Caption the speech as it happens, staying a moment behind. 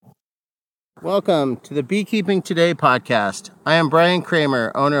Welcome to the Beekeeping Today podcast. I am Brian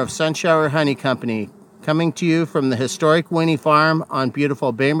Kramer, owner of Sunshower Honey Company, coming to you from the historic Winnie Farm on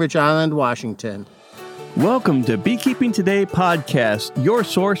beautiful Bainbridge Island, Washington. Welcome to Beekeeping Today podcast, your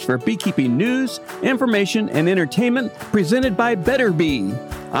source for beekeeping news, information, and entertainment, presented by Better Bee.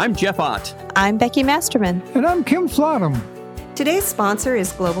 I'm Jeff Ott. I'm Becky Masterman. And I'm Kim Flottam. Today's sponsor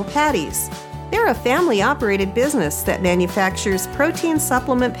is Global Patties. They're a family-operated business that manufactures protein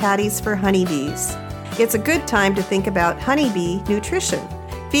supplement patties for honeybees. It's a good time to think about honeybee nutrition.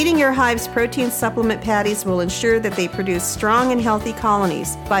 Feeding your hive's protein supplement patties will ensure that they produce strong and healthy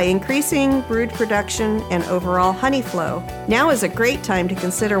colonies by increasing brood production and overall honey flow. Now is a great time to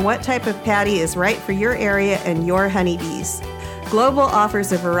consider what type of patty is right for your area and your honeybees. Global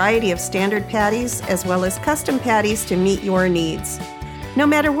offers a variety of standard patties as well as custom patties to meet your needs. No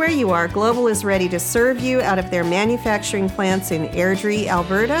matter where you are, Global is ready to serve you out of their manufacturing plants in Airdrie,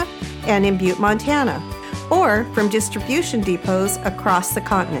 Alberta, and in Butte, Montana, or from distribution depots across the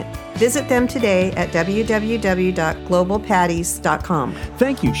continent. Visit them today at www.globalpatties.com.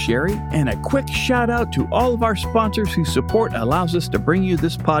 Thank you, Sherry. And a quick shout out to all of our sponsors whose support allows us to bring you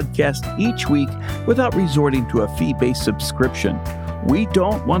this podcast each week without resorting to a fee-based subscription. We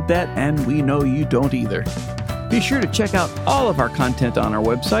don't want that, and we know you don't either. Be sure to check out all of our content on our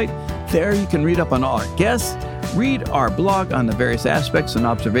website. There you can read up on all our guests, read our blog on the various aspects and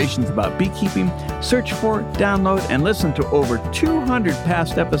observations about beekeeping, search for, download, and listen to over 200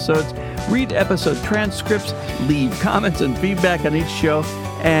 past episodes, read episode transcripts, leave comments and feedback on each show,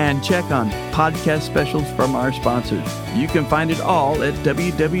 and check on podcast specials from our sponsors. You can find it all at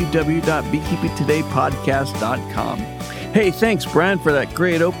www.beekeepingtodaypodcast.com. Hey, thanks, Brian, for that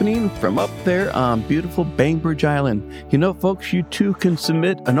great opening from up there on beautiful Bainbridge Island. You know, folks, you too can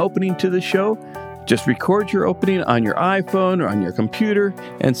submit an opening to the show. Just record your opening on your iPhone or on your computer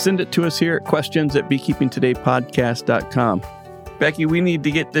and send it to us here at questions@beekeepingtodaypodcast.com. Becky, we need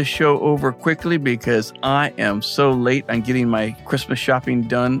to get this show over quickly because I am so late on getting my Christmas shopping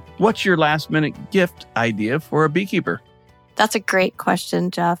done. What's your last-minute gift idea for a beekeeper? That's a great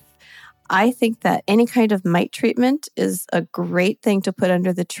question, Jeff. I think that any kind of mite treatment is a great thing to put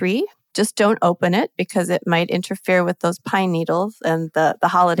under the tree. Just don't open it because it might interfere with those pine needles and the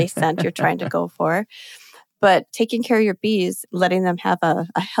holiday scent you're trying to go for. But taking care of your bees, letting them have a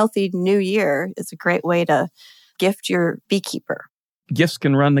healthy new year is a great way to gift your beekeeper. Gifts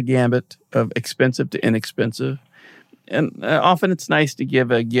can run the gambit of expensive to inexpensive. And often it's nice to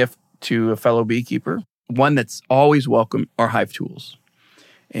give a gift to a fellow beekeeper. One that's always welcome are hive tools.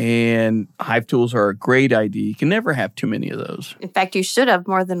 And hive tools are a great idea. You can never have too many of those. In fact, you should have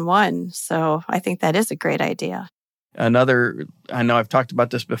more than one. So I think that is a great idea. Another, I know I've talked about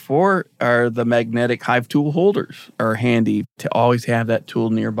this before, are the magnetic hive tool holders are handy to always have that tool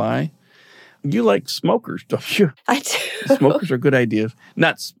nearby. You like smokers, don't you? I do. Smokers are good ideas.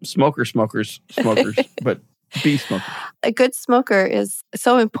 Not smokers, but bee smokers. A good smoker is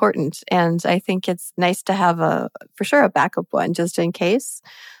so important, and I think it's nice to have for sure a backup one just in case.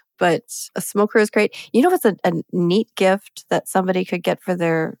 But a smoker is great. You know what's a neat gift that somebody could get for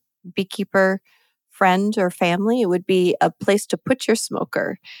their beekeeper friend or family? It would be a place to put your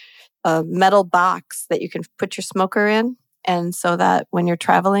smoker, a metal box that you can put your smoker in, and so that when you're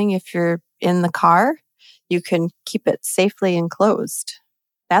traveling, if you're in the car, you can keep it safely enclosed.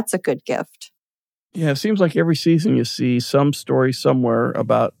 That's a good gift. Yeah, it seems like every season you see some story somewhere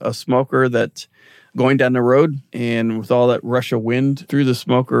about a smoker that's going down the road, and with all that rush of wind through the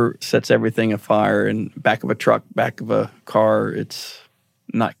smoker sets everything afire, and back of a truck, back of a car, it's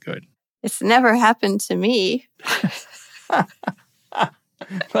not good. It's never happened to me.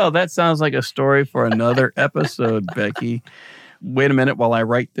 Well, that sounds like a story for another episode, Becky. Wait a minute while I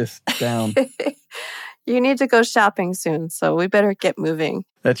write this down. You need to go shopping soon, so we better get moving.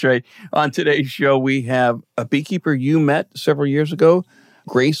 That's right. On today's show, we have a beekeeper you met several years ago,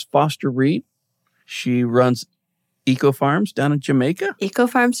 Grace Foster-Reid. She runs Ecofarms down in Jamaica.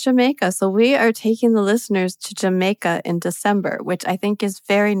 Ecofarms, Jamaica. So we are taking the listeners to Jamaica in December, which I think is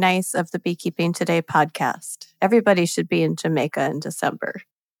very nice of the Beekeeping Today podcast. Everybody should be in Jamaica in December.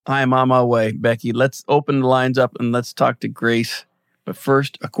 I am on my way, Becky. Let's open the lines up and let's talk to Grace. But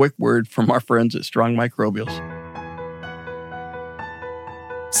first, a quick word from our friends at Strong Microbials.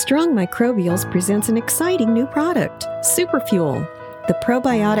 Strong Microbials presents an exciting new product, Superfuel, the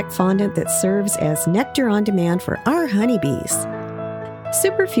probiotic fondant that serves as nectar on demand for our honeybees.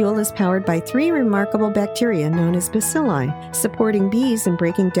 Superfuel is powered by 3 remarkable bacteria known as bacilli, supporting bees in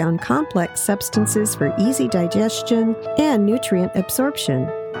breaking down complex substances for easy digestion and nutrient absorption.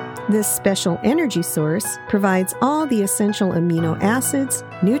 This special energy source provides all the essential amino acids,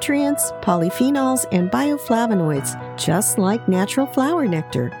 nutrients, polyphenols, and bioflavonoids, just like natural flower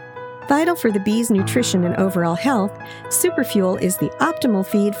nectar. Vital for the bees' nutrition and overall health, Superfuel is the optimal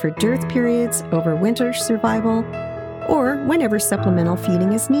feed for dearth periods, overwinter survival, or whenever supplemental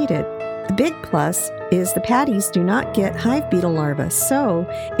feeding is needed. The big plus is the patties do not get hive beetle larvae, so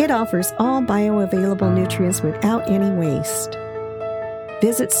it offers all bioavailable nutrients without any waste.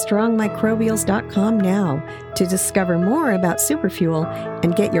 Visit strongmicrobials.com now to discover more about Superfuel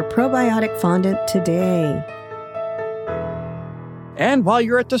and get your probiotic fondant today. And while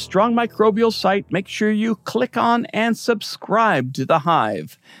you're at the Strong Microbial site, make sure you click on and subscribe to The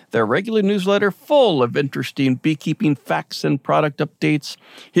Hive, their regular newsletter full of interesting beekeeping facts and product updates.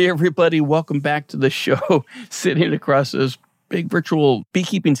 Hey, everybody, welcome back to the show. Sitting across this big virtual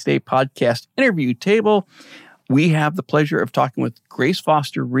Beekeeping Today podcast interview table, we have the pleasure of talking with Grace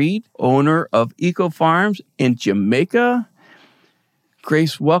Foster-Reid, owner of Ecofarms in Jamaica.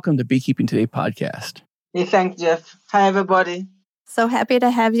 Grace, welcome to Beekeeping Today podcast. Hey, thanks, Jeff. Hi, everybody. So happy to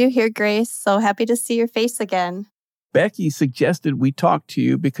have you here, Grace. So happy to see your face again. Becky suggested we talk to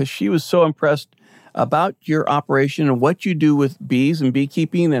you because she was so impressed about your operation and what you do with bees and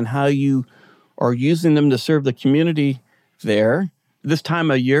beekeeping and how you are using them to serve the community there. This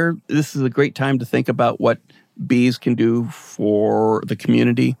time of year, this is a great time to think about what bees can do for the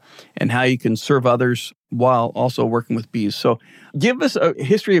community and how you can serve others while also working with bees. So give us a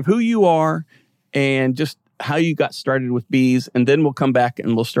history of who you are and just how you got started with bees, and then we'll come back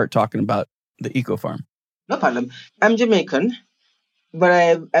and we'll start talking about the Ecofarm. No problem. I'm Jamaican,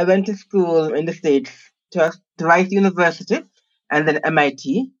 but I went to school in the States to Rice University and then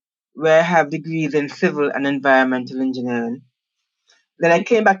MIT, where I have degrees in civil and environmental engineering. Then I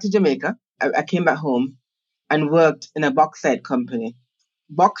came back to Jamaica. I came back home and worked in a bauxite company.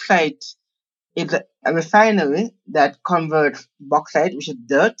 Bauxite is a refinery that converts bauxite, which is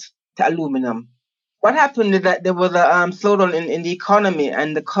dirt, to aluminum. What happened is that there was a slowdown in the economy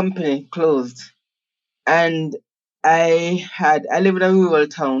and the company closed. And I live in a rural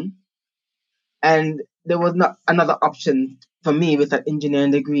town and there was not another option for me with an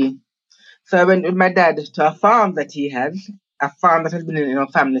engineering degree. So I went with my dad to a farm that he has, a farm that has been in our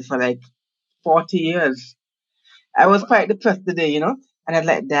family for like 40 years. I was quite depressed today, and I was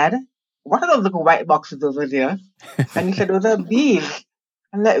like, Dad, what are those little white boxes over there? And he said, those are bees.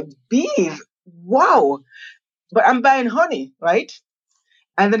 I'm like, bees? Wow. But I'm buying honey, right?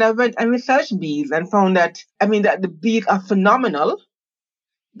 And then I went and researched bees and found that the bees are phenomenal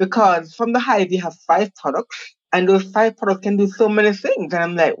because from the hive you have 5 products and those 5 products can do so many things. And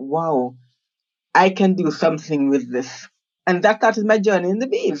I'm like, wow, I can do something with this. And that started my journey in the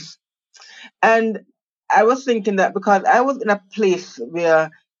bees. And I was thinking that because I was in a place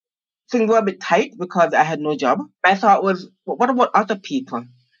where things were a bit tight because I had no job, my thought was, what about other people?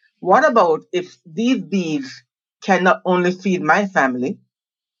 What about if these bees can not only feed my family,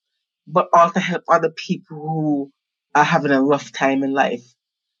 but also help other people who are having a rough time in life?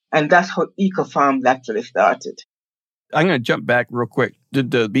 And that's how Ecofarms actually started. I'm going to jump back real quick.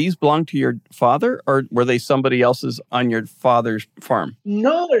 Did the bees belong to your father or were they somebody else's on your father's farm?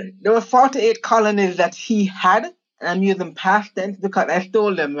 No, there were 48 colonies that he had. And I'm using past tense because I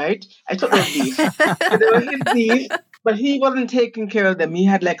stole them, right? I took those bees. So they were his bees. But he wasn't taking care of them. He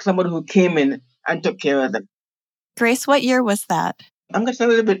had like somebody who came in and took care of them. Grace, what year was that? I'm getting a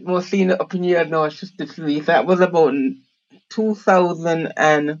little bit more senior up in years now, 53. So that was about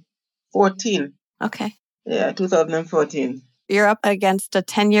 2014. Okay. Yeah, 2014. You're up against a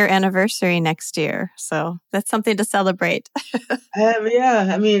 10-year anniversary next year. So that's something to celebrate.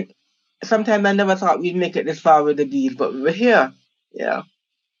 Yeah, sometimes I never thought we'd make it this far with the bees, but we're here. Yeah,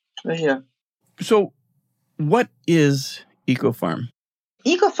 we're here. So what is Ecofarm?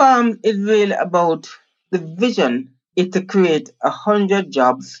 Ecofarm is really about the vision is to create 100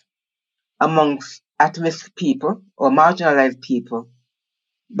 jobs amongst at-risk people or marginalized people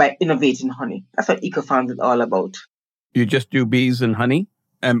by innovating honey. That's what Ecofarm is all about. You just do bees and honey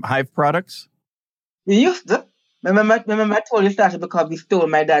and hive products? We used to. Remember I told you started because we stole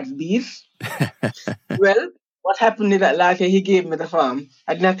my dad's bees? Well, what happened is that last year he gave me the farm.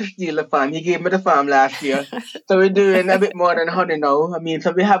 I didn't have to steal the farm. He gave me the farm last year. So we're doing a bit more than honey now.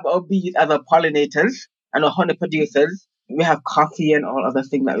 So we have our bees as our pollinators and our honey producers. We have coffee and all other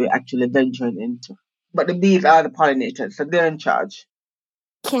things that we're actually venturing into. But the bees are the pollinators, so they're in charge.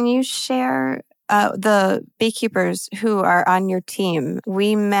 Can you share the beekeepers who are on your team?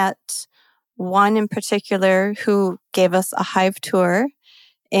 We met one in particular who gave us a hive tour,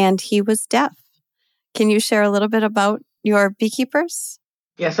 and he was deaf. Can you share a little bit about your beekeepers?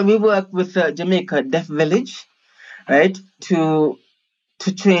 Yeah, so we work with Jamaica Deaf Village, right, to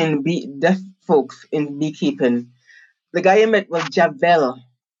train deaf folks in beekeeping. The guy I met was Javel.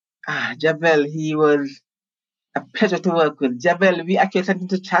 Javel, he was a pleasure to work with. Javel, we actually sent him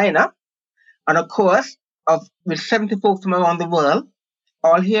to China on a course with 70 folks from around the world,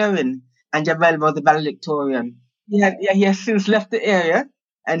 all hearing, and Javel was the valedictorian. He has since left the area,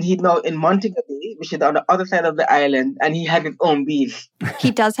 and he's now in Montego Bay, which is on the other side of the island, and he had his own bees. He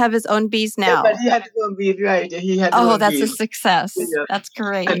does have his own bees now. But he had his own bees, right? He had his own that's bees. a success. Yeah. That's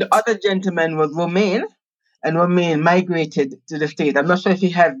great. And the other gentleman was Romain, and Romain migrated to the States. I'm not sure if he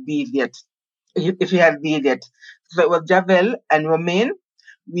has bees yet. If he has bees yet. So it was Javel and Romain.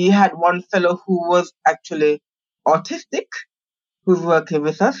 We had one fellow who was actually autistic, who's working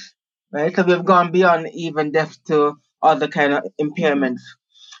with us, right? So we've gone beyond even deaf to other kind of impairments.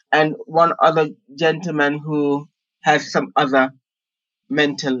 And one other gentleman who has some other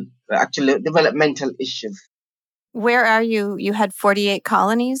developmental issues. Where are you? You had 48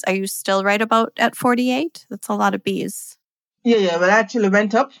 colonies. Are you still right about at 48? That's a lot of bees. Yeah. Well, I actually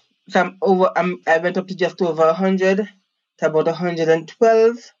went up. So I went up to just over 100, to about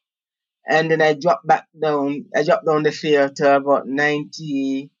 112. And then I dropped back down. I dropped down this year to about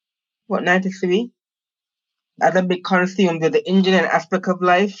 93. I was a bit consumed with the engineering aspect of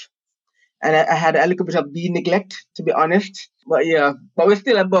life. And I had a little bit of bee neglect, to be honest. But we're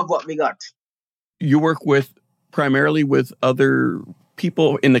still above what we got. You work primarily with other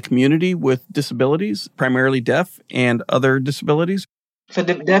people in the community with disabilities, primarily deaf and other disabilities? So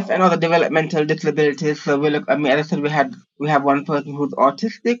the deaf and other developmental disabilities. So as I said, we have one person who's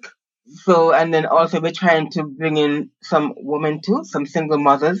autistic. So, and then also we're trying to bring in some women too, some single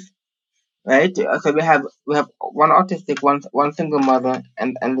mothers, right? So we have one autistic, one single mother,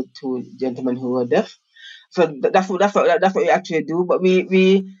 and the two gentlemen who are deaf. So that's what we actually do. But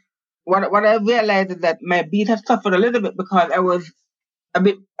what I realized is that my bees have suffered a little bit because I was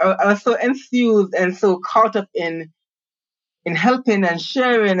so enthused and so caught up in helping and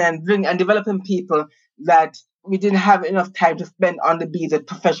sharing and developing people that we didn't have enough time to spend on the bees with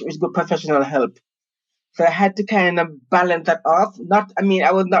good professional help. So I had to kind of balance that off.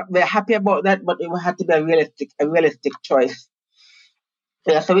 I was not very happy about that, but it had to be a realistic choice.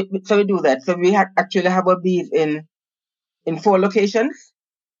 Yeah, so we do that. So we actually have our bees in 4 locations,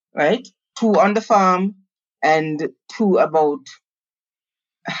 right? 2 on the farm and 2 about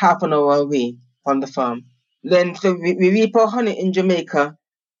half an hour away from the farm. Then so we reap our honey in Jamaica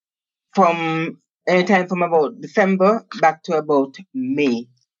from anytime from about December back to about May,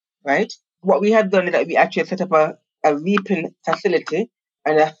 right? What we had done is that we actually set up a reaping facility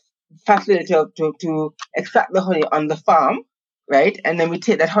and a facility to extract the honey on the farm, right? And then we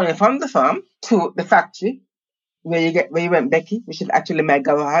take that honey from the farm to the factory where you went, Becky, which is actually my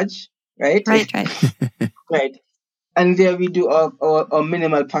garage, right? Right. Right. And there we do our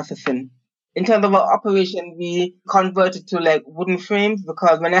minimal processing. In terms of our operation, we converted to like wooden frames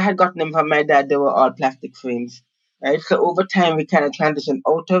because when I had gotten them from my dad, they were all plastic frames, right? So over time, we kind of transitioned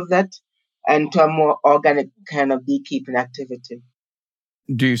out of that and to a more organic kind of beekeeping activity.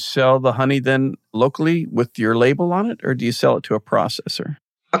 Do you sell the honey then locally with your label on it, or do you sell it to a processor?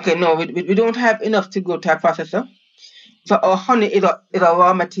 Okay, no, we don't have enough to go to a processor. So our honey is a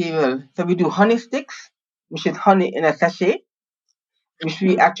raw material. So we do honey sticks, which is honey in a sachet, which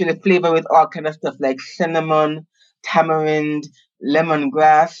we actually flavor with all kind of stuff like cinnamon, tamarind,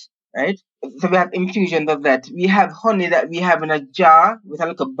 lemongrass, right? So we have infusions of that. We have honey that we have in a jar with a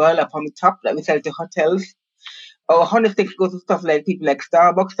little burlap on the top that we sell to hotels. Our honey sticks go to stuff like people like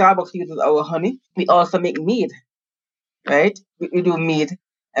Starbucks. Starbucks uses our honey. We also make mead, right? We do mead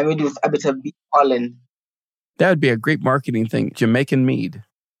and we do a bit of bee pollen. That would be a great marketing thing, Jamaican mead.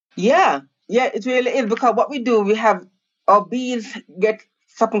 Yeah, it really is because what we do, we have our bees get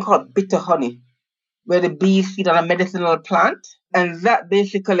something called bitter honey, where the bees feed on a medicinal plant, and that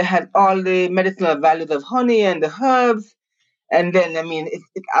basically has all the medicinal values of honey and the herbs. And then, it's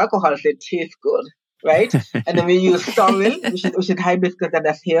alcohol, so it tastes good, right? And then we use sorrel, which is hibiscus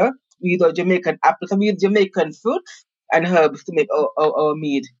that's here. We use our Jamaican apples, and we use Jamaican fruits and herbs to make our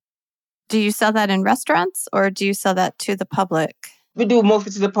mead. Do you sell that in restaurants or do you sell that to the public? We do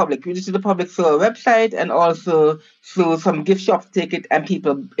mostly to the public. We do to the public through our website and also through some gift shops take it and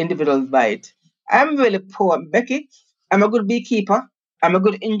individuals buy it. I'm really poor, Becky. I'm a good beekeeper. I'm a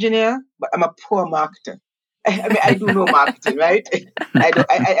good engineer, but I'm a poor marketer. I do no marketing, right? I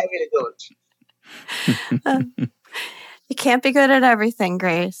really don't. You can't be good at everything,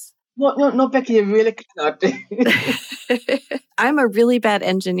 Grace. No, Becky, you really cannot. I'm a really bad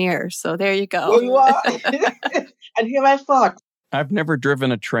engineer, so there you go. There you are. And here I thought. I've never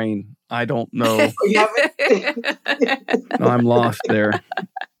driven a train. I don't know. You haven't? No, I'm lost there.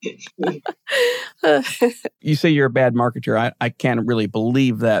 You say you're a bad marketer. I can't really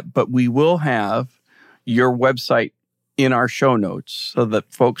believe that, but we will have your website in our show notes so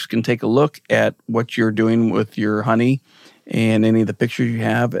that folks can take a look at what you're doing with your honey and any of the pictures you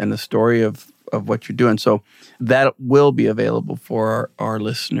have and the story of what you're doing. So that will be available for our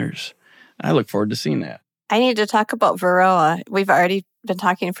listeners. I look forward to seeing that. I need to talk about Varroa. We've already been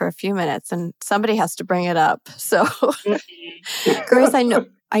talking for a few minutes and somebody has to bring it up. So, Grace,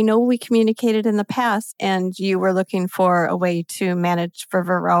 I know we communicated in the past and you were looking for a way to manage for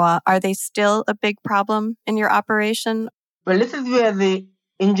Varroa. Are they still a big problem in your operation? Well, this is where the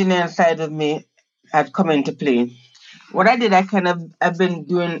engineer side of me had come into play. What I did, I've been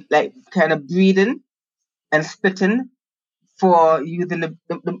doing breeding and splitting for using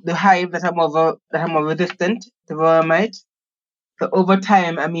the hive that are more resistant to Varroa mite. So over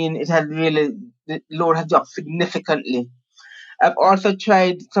time, it has really, the load has dropped significantly. I've also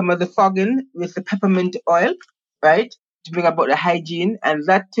tried some of the fogging with the peppermint oil, right, to bring about the hygiene, and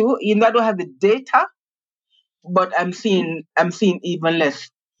that too. Even though I don't have the data, but I'm seeing even less.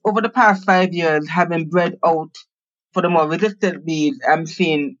 Over the past 5 years, having bred out for the more resistant bees, I'm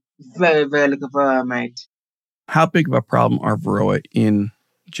seeing very, very little Varroa mite. How big of a problem are Varroa in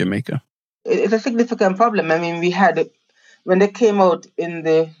Jamaica? It's a significant problem. We had, when they came out in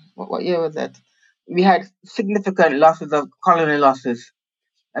the, what year was that? We had significant losses of colony losses.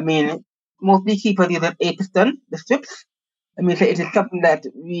 Most beekeepers use an Apiston, the strips. So it is something that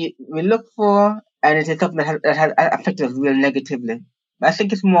we look for, and it is something that has affected us really negatively. But I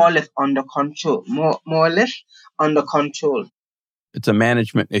think it's more or less under control. More or less under control. It's a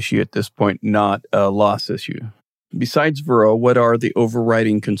management issue at this point, not a loss issue. Besides Varroa, what are the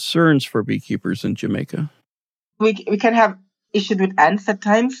overriding concerns for beekeepers in Jamaica? We can have issues with ants at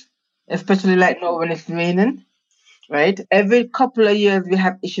times, especially like now when it's raining, right? Every couple of years we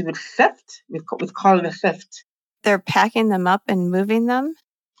have issues with theft, with colony theft. They're packing them up and moving them?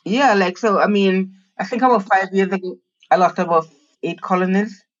 Yeah, I think about 5 years ago, I lost about 8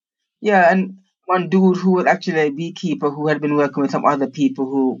 colonies. Yeah, and one dude who was actually a beekeeper who had been working with some other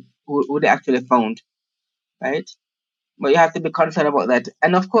people who they actually found, right? But you have to be concerned about that.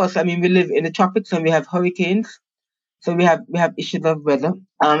 And of course, we live in the tropics and we have hurricanes. So we have issues of weather.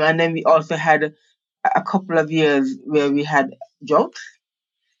 And then we also had a couple of years where we had drought.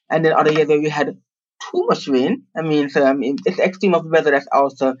 And then other years where we had too much rain. It's extreme of weather that's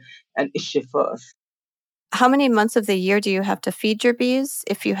also an issue for us. How many months of the year do you have to feed your bees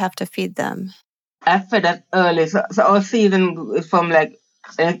if you have to feed them? I fed that early. So our season is from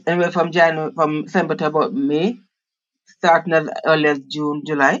January, from December to about May, starting as early as June,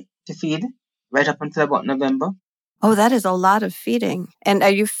 July to feed, right up until about November. Oh, that is a lot of feeding. And are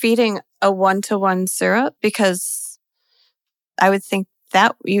you feeding a 1-to-1 syrup? Because I would think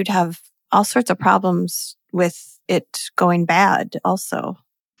that you'd have all sorts of problems with it going bad also.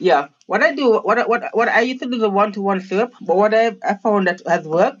 Yeah. What I do, what I used to do the 1-to-1 syrup, but what I found that has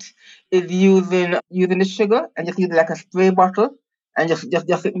worked is using the sugar and just using like a spray bottle and just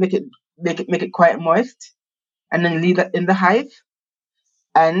make it quite moist, and then leave it in the hive,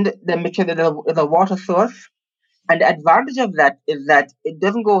 and then make sure that there's a water source. And the advantage of that is that it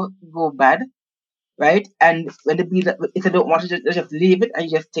doesn't go bad, right? And when the bees, if they don't want it, they just leave it and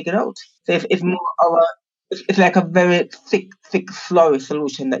you just take it out. So it's more it's like a very thick, slurry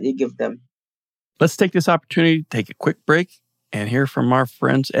solution that you give them. Let's take this opportunity to take a quick break and hear from our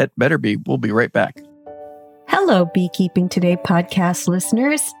friends at Better Bee. We'll be right back. Hello, Beekeeping Today podcast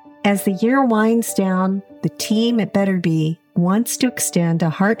listeners. As the year winds down, the team at Better Bee wants to extend a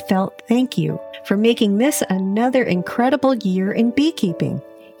heartfelt thank you for making this another incredible year in beekeeping.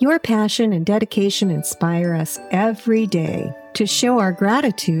 Your passion and dedication inspire us every day. To show our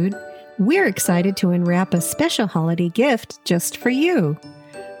gratitude, we're excited to unwrap a special holiday gift just for you.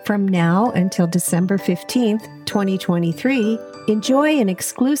 From now until December 15th, 2023, enjoy an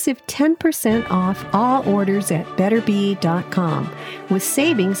exclusive 10% off all orders at betterbee.com with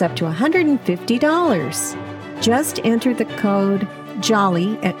savings up to $150. Just enter the code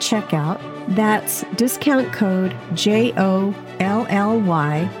JOLLY at checkout. That's discount code JOLLY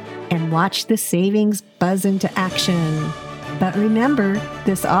and watch the savings buzz into action. But remember,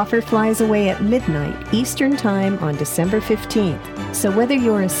 this offer flies away at midnight Eastern Time on December 15th. So whether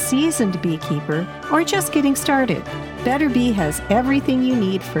you're a seasoned beekeeper or just getting started, Better Bee has everything you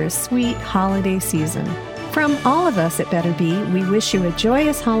need for a sweet holiday season. From all of us at Better Bee, we wish you a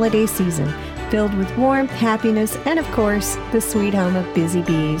joyous holiday season filled with warmth, happiness, and of course, the sweet hum of busy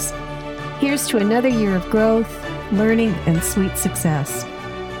bees. Here's to another year of growth, learning, and sweet success.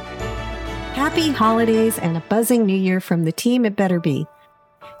 Happy holidays and a buzzing new year from the team at Better Bee.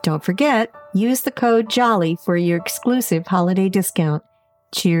 Don't forget, use the code JOLLY for your exclusive holiday discount.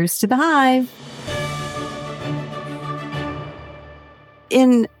 Cheers to the hive.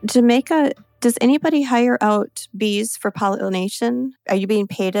 In Jamaica, does anybody hire out bees for pollination? Are you being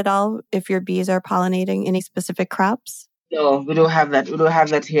paid at all if your bees are pollinating any specific crops? No, we don't have that. We don't have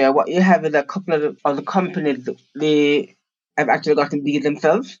that here. What you have is a couple of the companies, they have actually gotten bees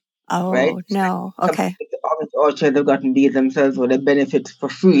themselves. Oh, right? no. Okay. The orange orchard, they've gotten bees themselves, or they benefit for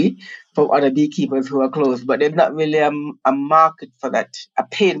free from other beekeepers who are close. But there's not really a market for that, a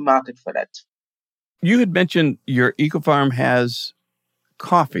paid market for that. You had mentioned your Ecofarm has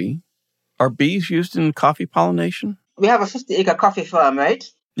coffee. Are bees used in coffee pollination? We have a 50-acre coffee farm, right?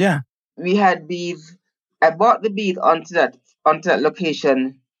 Yeah. We had bees. I bought the bees onto that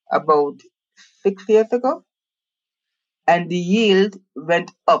location about 6 years ago, and the yield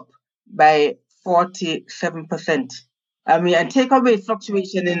went up by 47%. I mean, and take away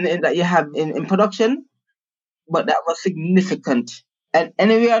fluctuation in that you have in production, but that was significant. And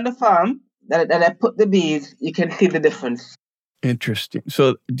anywhere on the farm that I put the bees, you can see the difference. Interesting.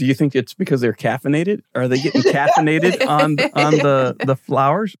 So do you think it's because they're caffeinated? Are they getting caffeinated on the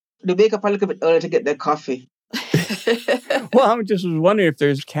flowers? They wake up a little bit early to get their coffee. Well, I just was wondering if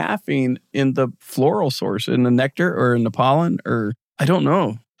there's caffeine in the floral source, in the nectar or in the pollen, or I don't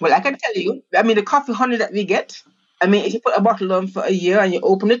know. Well, I can tell you, I mean, the coffee honey that we get, I mean, if you put a bottle on for a year and you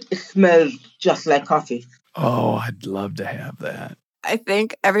open it, it smells just like coffee. Oh, I'd love to have that. I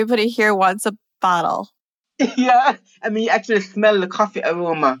think everybody here wants a bottle. Yeah, I mean, you actually smell the coffee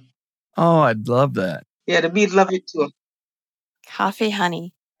aroma. Oh, I'd love that. Yeah, the bees love it too. Coffee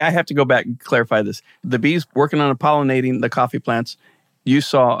honey. I have to go back and clarify this. The bees working on pollinating the coffee plants, you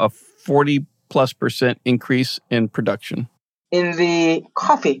saw a 40+% increase in production. In the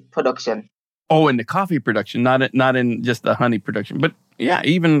coffee production. Oh, in the coffee production, not in just the honey production. But yeah,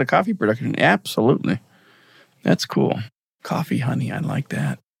 even the coffee production, absolutely. That's cool. Coffee honey, I like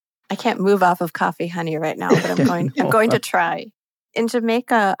that. I can't move off of coffee honey right now, but I'm going to try. In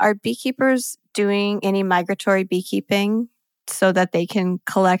Jamaica, are beekeepers doing any migratory beekeeping so that they can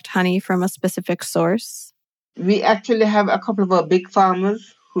collect honey from a specific source? We actually have a couple of our big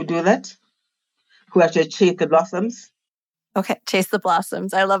farmers who do that, who actually chase the blossoms. Okay, chase the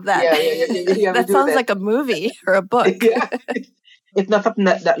blossoms. I love that. Yeah, that sounds like a movie or a book. Yeah. It's not something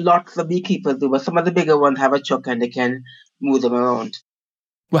that lots of beekeepers do, but some of the bigger ones have a truck and they can move them around.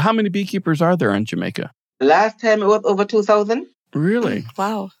 Well, how many beekeepers are there in Jamaica? Last time it was over 2,000. Really?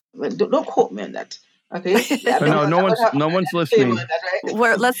 Wow. Well, don't quote me on that. Okay. No one's listening.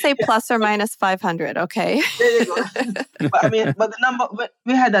 Well, let's say plus or minus 500. Okay. There you go. but the number,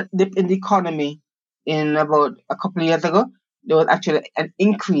 we had that dip in the economy in about a couple of years ago. There was actually an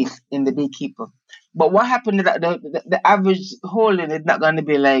increase in the beekeeper. But what happened is that the average holding is not going to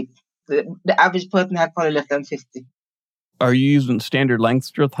be like the average person has probably less than 50. Are you using standard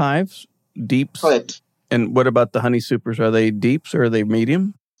length hives, deeps? Correct. And what about the honey supers? Are they deeps or are they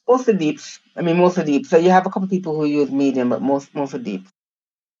medium? Most are deeps. So you have a couple of people who use medium, but most are deep.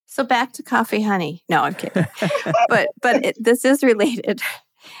 So back to coffee honey. No, I'm kidding. but this is related.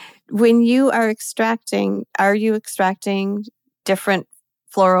 When you are extracting different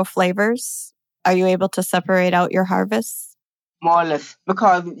floral flavors? Are you able to separate out your harvests? More or less,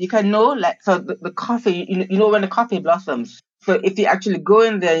 because you can know, the coffee, you know when the coffee blossoms. So if you actually go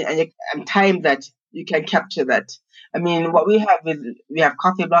in there and time that, you can capture that. I mean, what we have is, we have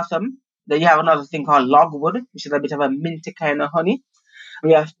coffee blossom. Then you have another thing called logwood, which is a bit of a minty kind of honey.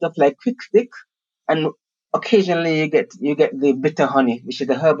 We have stuff like quickstick, and occasionally you get the bitter honey, which is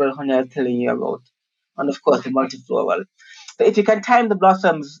the herbal honey I was telling you about, and of course the multifloral. So if you can time the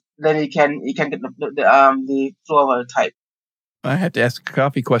blossoms, then you can get the floral type. I have to ask a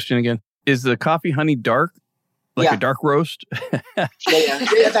coffee question again. Is the coffee honey dark? Like a dark roast? Yeah,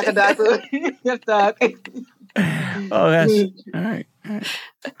 it's like a dark roast. It's dark. Oh, that's all right.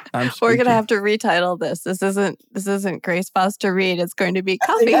 We're gonna have to retitle this. This isn't Grace Foster-Reid. It's going to be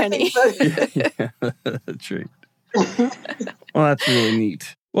coffee honey. Yeah, that's right. Well, that's really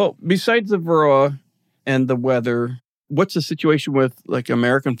neat. Well, besides the varroa and the weather, what's the situation with like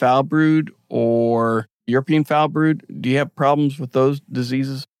American foul brood or European foul brood? Do you have problems with those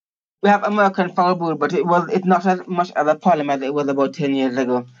diseases? We have American foul brood, but it's not as much of a problem as it was about 10 years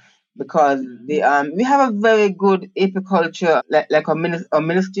ago, because we have a very good apiculture, like our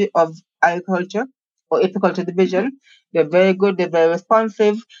Ministry of Agriculture or Apiculture Division. They're very good. They're very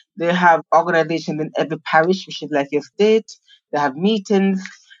responsive. They have organizations in every parish, which is like your state. They have meetings.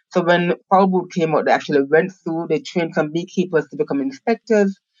 So when Foul Boot came out, they actually went through, they trained some beekeepers to become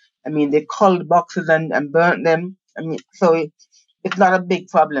inspectors. I mean, they culled boxes and burnt them. I mean, so it's not a big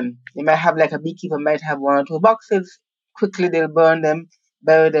problem. You might have like a beekeeper might have 1 or 2 boxes. Quickly they'll burn them,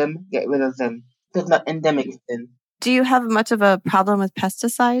 bury them, get rid of them. So it's not endemic then. Do you have much of a problem with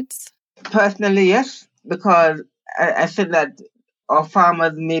pesticides? Personally, yes, because I said that our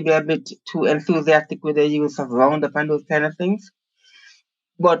farmers may be a bit too enthusiastic with the use of Roundup and those kind of things.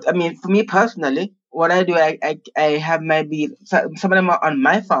 But I mean, for me personally, what I do, I have my bees. Some of them are on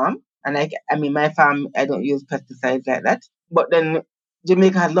my farm, and I mean, my farm, I don't use pesticides like that. But then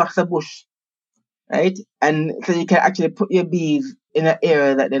Jamaica has lots of bush, right? And so you can actually put your bees in an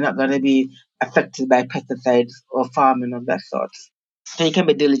area that they're not going to be affected by pesticides or farming of that sort. So you can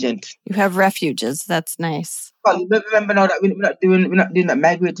be diligent. You have refuges. That's nice. Well, remember now that we're not doing that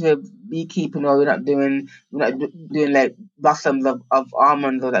migratory beekeeping, or we're not doing like blossoms of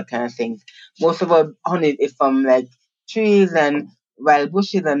almonds or that kind of things. Most of our honey is from like trees and wild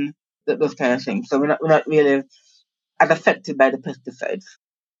bushes and those kind of things. So we're not really as affected by the pesticides.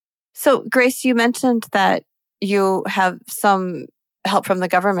 So, Grace, you mentioned that you have some help from the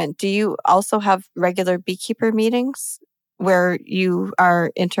government. Do you also have regular beekeeper meetings where you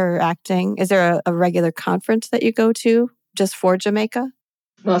are interacting? Is there a regular conference that you go to just for Jamaica?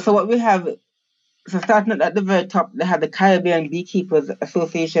 No, so what we have, so starting at the very top, they have the Caribbean Beekeepers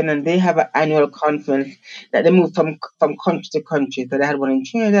Association, and they have an annual conference that they move from country to country. So they had one in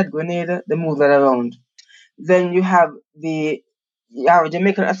Trinidad, Grenada, they move that around. Then you have a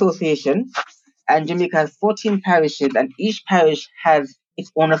Jamaican Association, and Jamaica has 14 parishes, and each parish has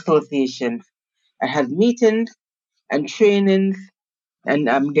its own association. It has meetings and trainings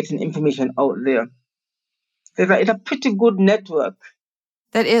and getting information out there. So it's a pretty good network.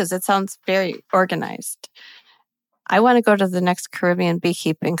 That is. It sounds very organized. I want to go to the next Caribbean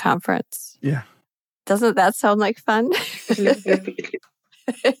beekeeping conference. Yeah. Doesn't that sound like fun?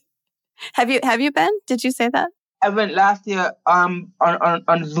 Have you been? Did you say that? I went last year on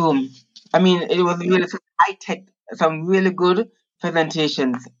Zoom. I mean, it was really high tech, some really good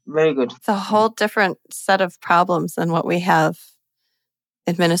presentations. Very good. It's a whole different set of problems than what we have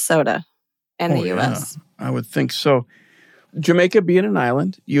in Minnesota and the U.S. Yeah, I would think so. Jamaica being an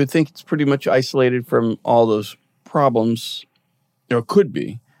island, you would think it's pretty much isolated from all those problems, or could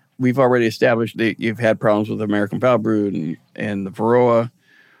be. We've already established that you've had problems with American foul brood and the Varroa.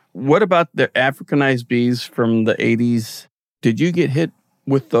 What about the Africanized bees from the 80s? Did you get hit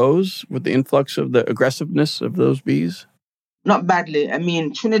with those, with the influx of the aggressiveness of those bees? Not badly. I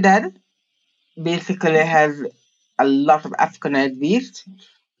mean, Trinidad basically has a lot of Africanized bees.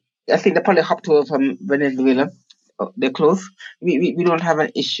 I think they probably hopped over from Venezuela. They're close. We don't have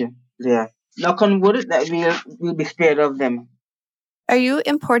an issue there. Knock on wood that we'll be spared of them. Are you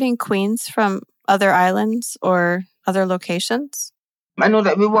importing queens from other islands or other locations? I know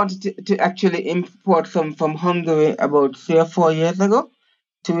that we wanted to actually import some from Hungary about 3 or 4 years ago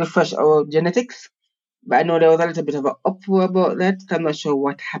to refresh our genetics. But I know there was a little bit of an uproar about that. So I'm not sure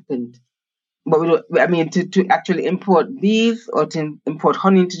what happened. But to actually import bees or to import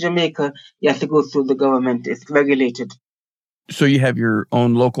honey into Jamaica, you have to go through the government. It's regulated. So you have your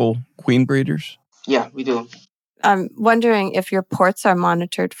own local queen breeders? Yeah, we do. I'm wondering if your ports are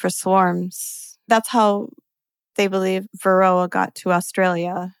monitored for swarms. That's how they believe Varroa got to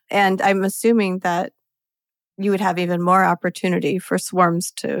Australia. And I'm assuming that you would have even more opportunity for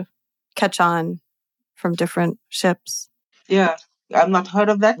swarms to catch on from different ships. Yeah, I've not heard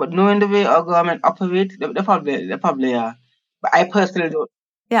of that, but knowing the way our government operates, they probably are. But I personally don't.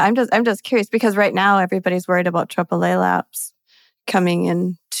 Yeah, I'm just curious because right now everybody's worried about AAA laps coming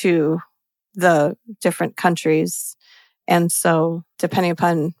into the different countries. And so depending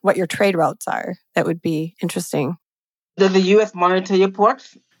upon what your trade routes are, that would be interesting. Does the U.S. monitor your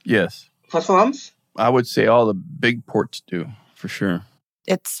ports? Yes. For swarms? I would say all the big ports do, for sure.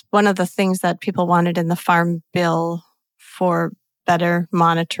 It's one of the things that people wanted in the Farm Bill for better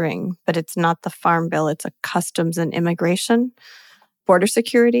monitoring, but it's not the Farm Bill. It's a customs and immigration, border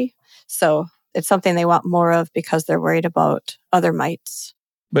security. So it's something they want more of because they're worried about other mites.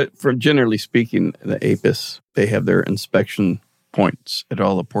 But for generally speaking, the APIS, they have their inspection points at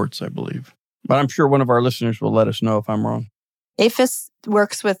all the ports, I believe. But I'm sure one of our listeners will let us know if I'm wrong. APHIS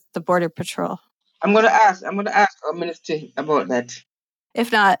works with the Border Patrol. I'm going to ask our minister about that.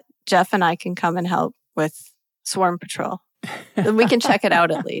 If not, Jeff and I can come and help with Swarm Patrol. We can check it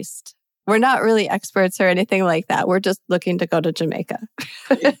out at least. We're not really experts or anything like that. We're just looking to go to Jamaica.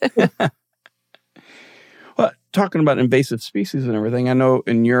 Well, talking about invasive species and everything, I know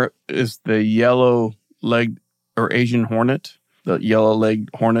in Europe is the yellow-legged or Asian hornet. the yellow-legged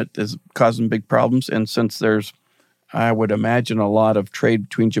hornet is causing big problems. And since there's, I would imagine, a lot of trade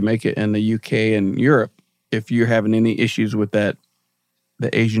between Jamaica and the UK and Europe, if you're having any issues with that,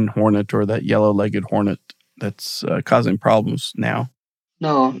 the Asian hornet or that yellow-legged hornet that's causing problems now.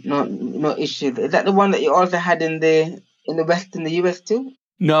 No issues. Is that the one that you also had in the West in the US too?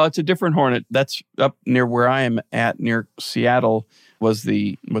 No, it's a different hornet. That's up near where I am at, near Seattle, was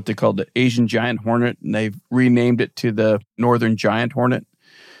what they called the Asian giant hornet, and they've renamed it to the northern giant hornet.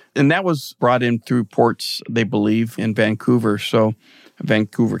 And that was brought in through ports, they believe, in Vancouver,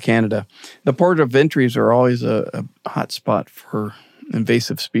 Canada. The port of entries are always a hot spot for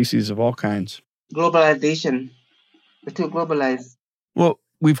invasive species of all kinds. Globalization. We're too globalized. Well,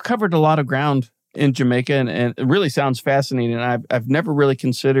 we've covered a lot of ground in Jamaica, and it really sounds fascinating. I've never really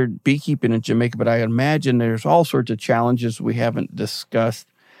considered beekeeping in Jamaica, but I imagine there's all sorts of challenges we haven't discussed.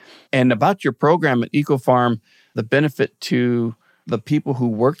 And about your program at Ecofarm, the benefit to the people who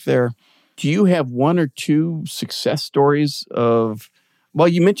work there, do you have one or two success stories of, well,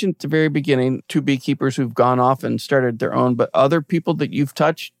 you mentioned at the very beginning, 2 beekeepers who've gone off and started their own, but other people that you've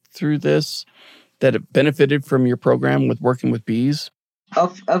touched through this that have benefited from your program with working with bees?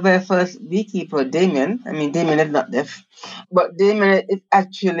 Of our first beekeeper, Damien. I mean, Damien is not deaf, but Damien is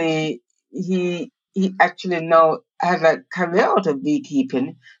actually, he actually now has a career out of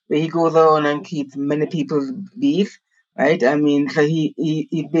beekeeping where he goes on and keeps many people's bees, right? I mean, so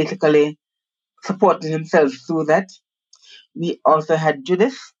he basically supported himself through that. We also had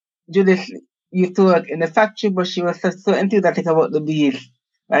Judith. Judith used to work in the factory, but she was so enthusiastic about the bees,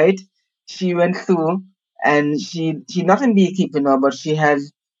 right? She went through, and she's not in beekeeping now, but she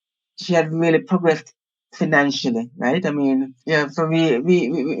has really progressed financially, right? I mean, yeah. So we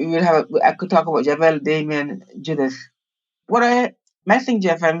will have. I could talk about Javel, Damien, Judith. My thing,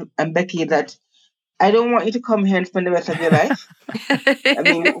 Jeff and Becky, that I don't want you to come here and spend the rest of your life. I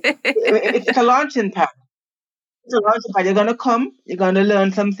mean, it's a launching pad. It's a launching pad. You're gonna come, you're gonna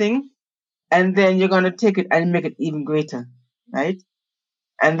learn something, and then you're gonna take it and make it even greater, right?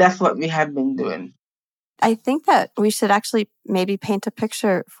 And that's what we have been doing. I think that we should actually maybe paint a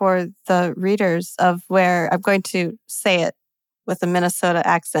picture for the readers of where, I'm going to say it with a Minnesota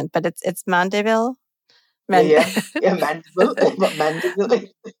accent, but it's Mandeville. Mandeville. Mandeville.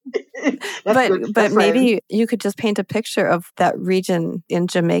 But maybe you could just paint a picture of that region in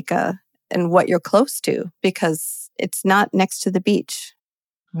Jamaica and what you're close to, because it's not next to the beach.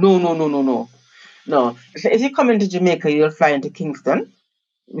 No. So if you come into Jamaica, you'll fly into Kingston,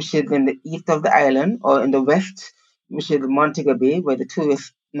 which is in the east of the island, or in the west, which is Montego Bay, where the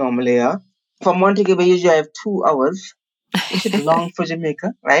tourists normally are. From Montego Bay, you drive 2 hours, which is long for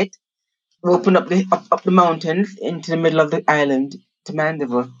Jamaica, right? We open up the mountains into the middle of the island to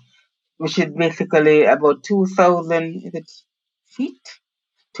Mandeville, which is basically about 2,000 feet?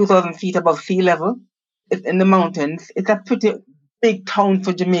 2,000 feet above sea level. It's in the mountains. It's a pretty big town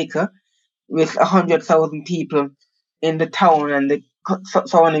for Jamaica, with 100,000 people in the town and the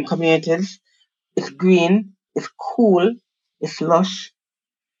surrounding communities. It's green, it's cool, it's lush,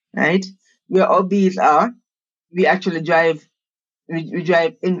 right? Where our bees are, we actually drive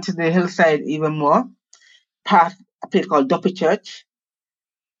into the hillside even more, past a place called Duppy Church,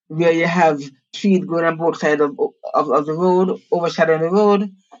 where you have trees growing on both sides of the road, overshadowing the road.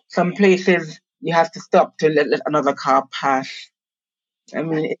 Some places you have to stop to let another car pass. I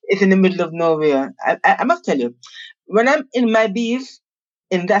mean, it's in the middle of nowhere. I must tell you, when I'm in my bees,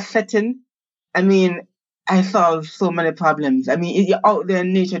 in that setting, I mean, I solve so many problems. I mean, you're out there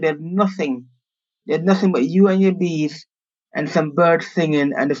in nature, there's nothing. There's nothing but you and your bees and some birds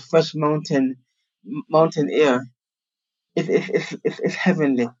singing and the fresh mountain air. It's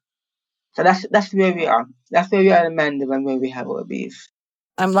heavenly. So that's where we are. That's where we are in Mandeville and where we have our bees.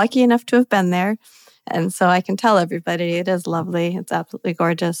 I'm lucky enough to have been there. And so I can tell everybody it is lovely. It's absolutely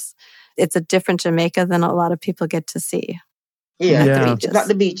gorgeous. It's a different Jamaica than a lot of people get to see. Yeah. It's not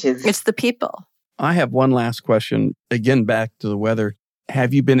the beaches. It's the people. I have one last question. Again, back to the weather.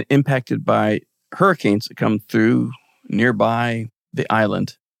 Have you been impacted by hurricanes that come through nearby the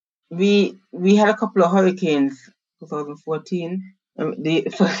island? We had a couple of hurricanes, 2014.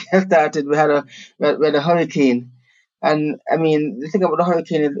 The first year started, we had a hurricane. And I mean, the thing about the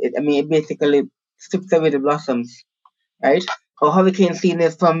hurricane is, it basically strips away the blossoms, right? Our hurricane season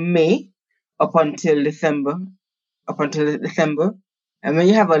is from May up until December. And when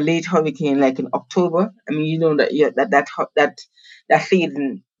you have a late hurricane, like in October, I mean, you know that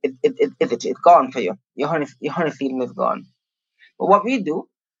season it's gone for you. Your honey season is gone. But what we do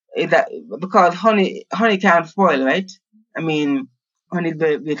is that, because honey can't spoil, right? I mean, honey is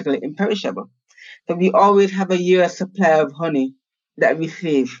basically imperishable. So we always have a year's supply of honey that we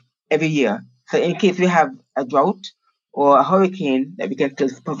save every year. So in case we have a drought or a hurricane, that we can still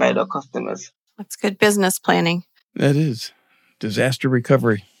provide our customers. That's good business planning. That is. Disaster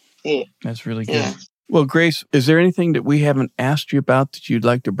recovery. Yeah. That's really good. Yeah. Well, Grace, is there anything that we haven't asked you about that you'd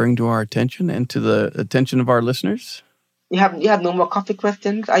like to bring to our attention and to the attention of our listeners? You have no more coffee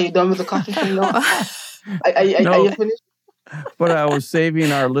questions? Are you done with the coffee thing now? Are you finished? But I was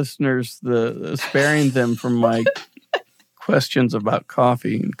saving our listeners, sparing them from my questions about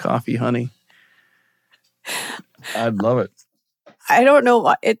coffee and coffee honey. I'd love it. I don't know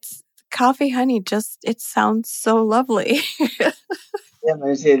what it's coffee honey. It sounds so lovely. Yeah,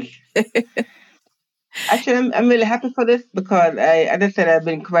 man, it is. Actually, I'm really happy for this because as I said, I've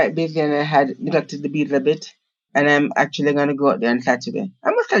been quite busy and I had neglected the bees a bit. And I'm actually going to go out there on Saturday.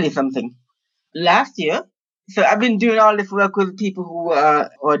 I must tell you something. Last year, so I've been doing all this work with people who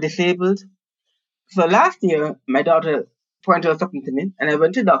are disabled. So last year, my daughter pointed out something to me, and I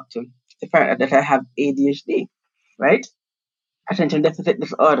went to the doctor to find out that I have ADHD, right? Attention deficit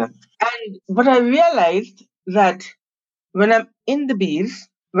disorder. And what I realized that when I'm in the bees,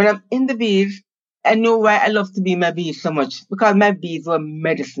 I know why I love to be in my bees so much, because my bees were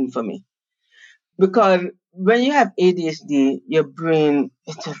medicine for me. Because when you have ADHD, your brain,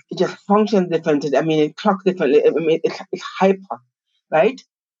 it just functions differently. I mean, it clocks differently. I mean, it's hyper, right?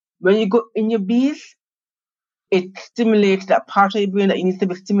 When you go in your bees, it stimulates that part of your brain that needs to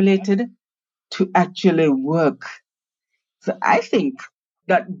be stimulated to actually work. So I think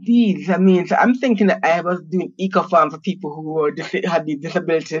that bees, so I'm thinking that I was doing Ecofarms for people who had these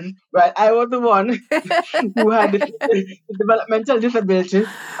disabilities, right? I was the one who had the developmental disability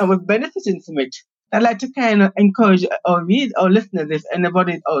and was benefiting from it. I'd like to kind of encourage or read our listeners, if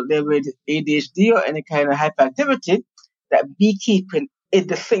anybody's out there with ADHD or any kind of hyperactivity, that beekeeping is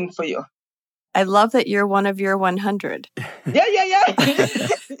the thing for you. I love that you're one of your 100. Yeah.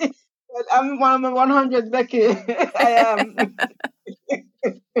 I'm one of my 100, Becky. I am.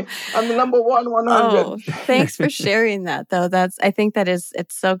 I'm the number 100. Oh, thanks for sharing that, though. I think it's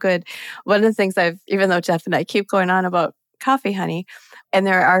so good. One of the things even though Jeff and I keep going on about coffee honey, and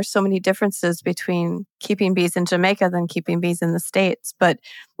there are so many differences between keeping bees in Jamaica than keeping bees in the States. But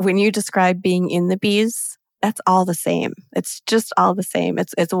when you describe being in the bees, that's all the same. It's just all the same.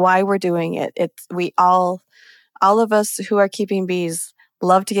 It's why we're doing it. We all of us who are keeping bees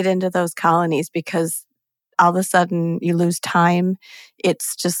love to get into those colonies because all of a sudden you lose time.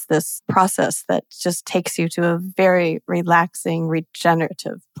 It's just this process that just takes you to a very relaxing,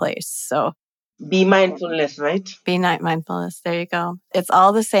 regenerative place. So be mindfulness, right? Be mindfulness. There you go. It's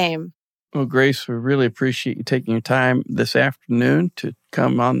all the same. Well, Grace, we really appreciate you taking your time this afternoon to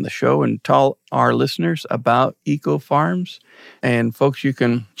come on the show and tell our listeners about Ecofarms. And folks, you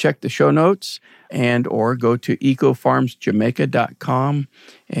can check the show notes or go to ecofarmsjamaica.com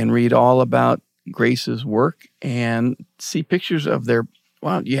and read all about Grace's work and see pictures of their,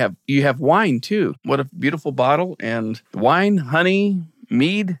 wow, you have wine too. What a beautiful bottle, and wine, honey,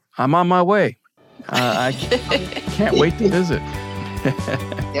 mead. I'm on my way. I can't wait to visit.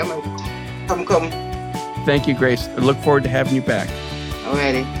 Yeah, man. Come. Thank you, Grace. I look forward to having you back.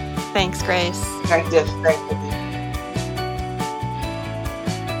 Alrighty. Thanks, Grace. Thank you.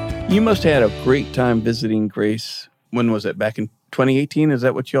 You must have had a great time visiting Grace. When was it? Back in 2018? Is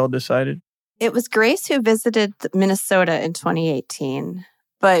that what you all decided? It was Grace who visited Minnesota in 2018,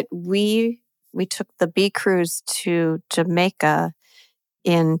 but we took the bee cruise to Jamaica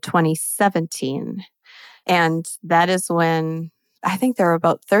in 2017. And that is when I think there were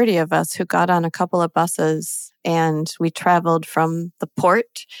about 30 of us who got on a couple of buses, and we traveled from the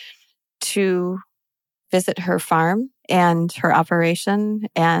port to visit her farm and her operation.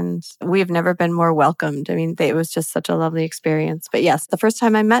 And we've never been more welcomed. I mean, it was just such a lovely experience. But yes, the first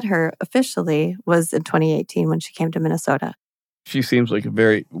time I met her officially was in 2018 when she came to Minnesota. She seems like a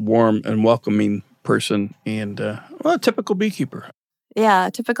very warm and welcoming person and a typical beekeeper. Yeah,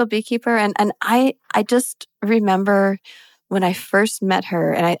 a typical beekeeper. And I just remember when I first met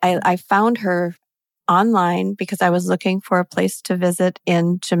her, and I found her online because I was looking for a place to visit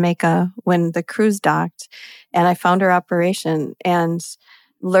in Jamaica when the cruise docked, and I found her operation and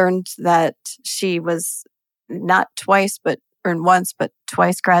learned that she was not once, but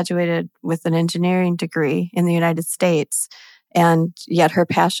twice graduated with an engineering degree in the United States. And yet her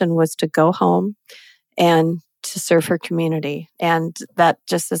passion was to go home and to serve her community. And that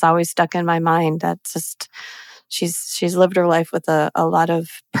just has always stuck in my mind. That just, she's lived her life with a lot of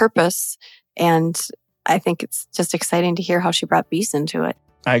purpose. And I think it's just exciting to hear how she brought bees into it.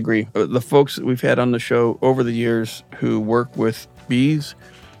 I agree. The folks that we've had on the show over the years who work with bees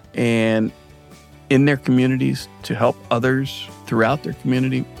and in their communities to help others throughout their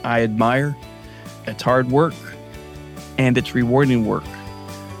community. I admire. It's hard work, and it's rewarding work.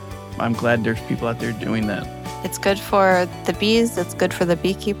 I'm glad there's people out there doing that. It's good for the bees. It's good for the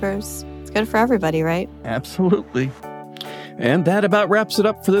beekeepers. It's good for everybody, right? Absolutely. And that about wraps it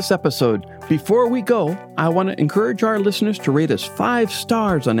up for this episode. Before we go, I want to encourage our listeners to rate us 5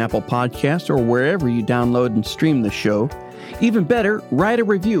 stars on Apple Podcasts or wherever you download and stream the show. Even better, write a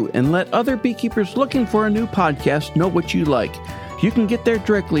review and let other beekeepers looking for a new podcast know what you like. You can get there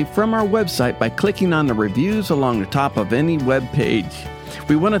directly from our website by clicking on the reviews along the top of any web page.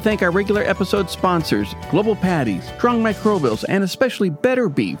 We want to thank our regular episode sponsors, Global Patties, Strong Microbials, and especially Better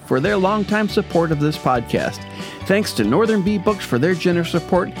Bee for their longtime support of this podcast. Thanks to Northern Bee Books for their generous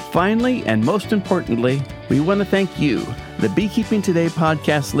support. Finally, and most importantly, we want to thank you, the Beekeeping Today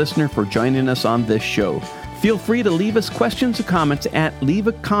podcast listener, for joining us on this show. Feel free to leave us questions or comments at Leave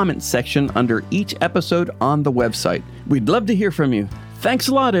a Comment section under each episode on the website. We'd love to hear from you. Thanks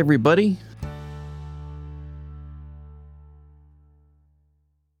a lot, everybody.